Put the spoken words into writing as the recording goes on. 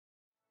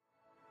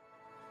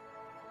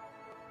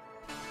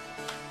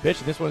Pitch,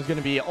 and this one's going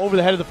to be over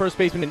the head of the first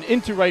baseman and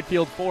into right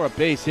field for a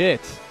base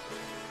hit.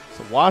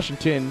 So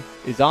Washington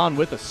is on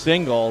with a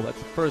single. That's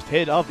the first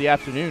hit of the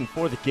afternoon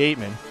for the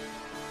Gateman.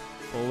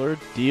 Fuller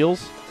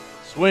deals,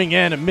 swing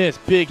and a miss.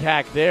 Big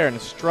hack there, and a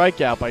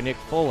strikeout by Nick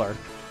Fuller.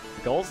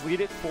 The Gulls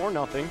lead it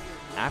 4-0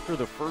 after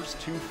the first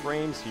two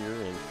frames here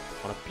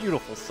on a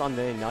beautiful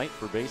Sunday night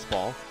for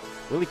baseball.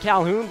 Willie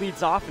Calhoun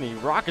leads off, and he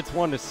rockets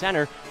one to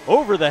center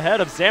over the head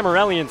of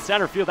Zamorelli in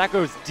center field. That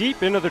goes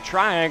deep into the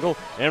triangle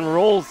and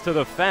rolls to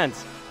the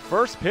fence.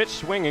 First pitch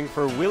swinging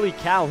for Willie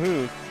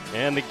Calhoun,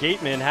 and the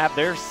Gatemen have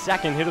their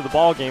second hit of the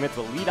ball game. It's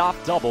a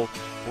leadoff double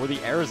for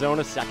the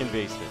Arizona second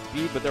baseman.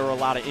 Speed, but there were a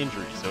lot of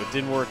injuries, so it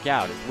didn't work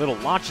out. As Little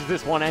launches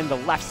this one into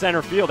left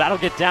center field. That'll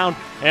get down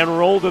and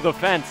roll to the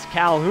fence.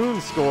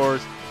 Calhoun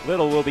scores.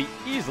 Little will be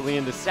easily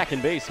into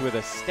second base with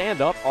a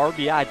stand-up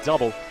RBI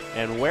double,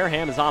 and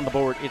Wareham is on the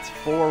board. It's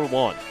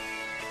 4-1.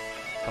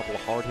 A couple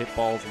of hard hit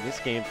balls in this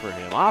game for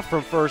him. Off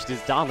from first is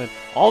Donlin.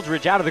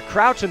 Aldridge out of the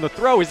crouch, and the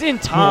throw is in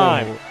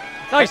time. Oh.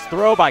 Nice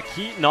throw by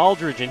Keaton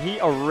Aldridge, and he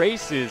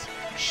erases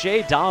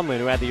Shea Donlin,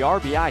 who had the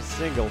RBI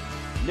single.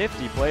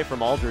 Nifty play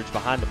from Aldridge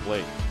behind the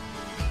plate.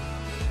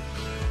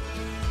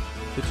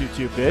 The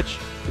 2-2 pitch.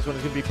 This one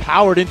is going to be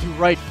powered into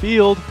right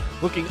field.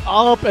 Looking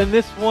up, and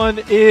this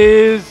one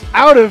is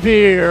out of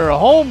here. A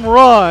home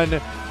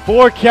run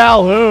for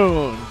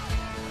Calhoun.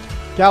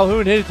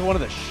 Calhoun hit it to one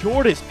of the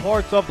shortest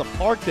parts of the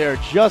park there,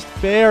 just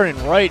fair in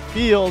right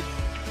field.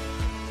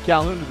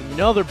 Calhoun with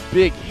another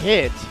big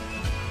hit.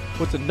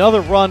 Puts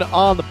another run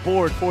on the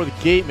board for the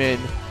Gatemen.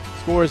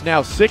 Score is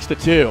now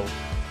 6-2.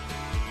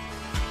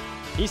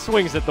 He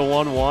swings at the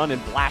 1-1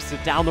 and blasts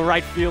it down the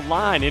right field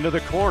line into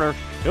the corner.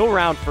 He'll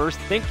round first,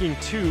 thinking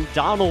two.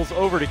 Donald's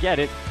over to get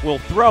it. Will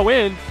throw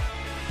in.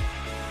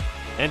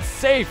 And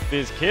safe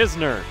is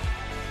Kisner.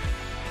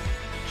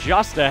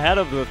 Just ahead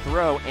of the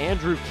throw,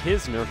 Andrew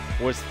Kisner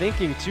was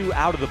thinking two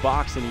out of the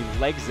box, and he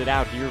legs it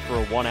out here for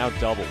a one-out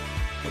double.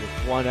 With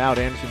one out,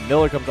 Anderson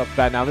Miller comes up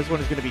bat. Now this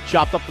one is going to be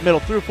chopped up the middle,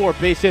 through for a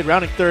base hit.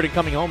 Rounding third and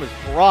coming home is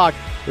Brock.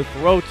 The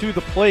throw to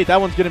the plate. That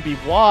one's going to be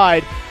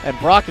wide, and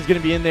Brock is going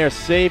to be in there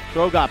safe.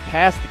 Throw got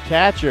past the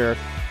catcher.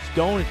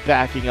 Stone is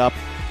backing up.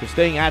 So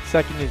staying at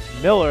second is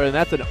Miller, and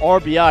that's an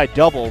RBI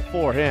double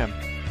for him.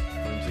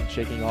 Williamson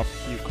shaking off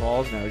a few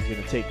calls. Now he's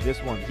going to take this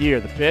one here.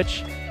 The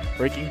pitch.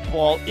 Breaking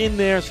ball in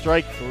there,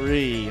 strike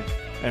three.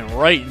 And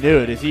right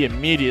into it as he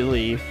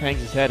immediately hangs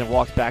his head and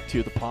walks back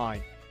to the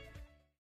pine.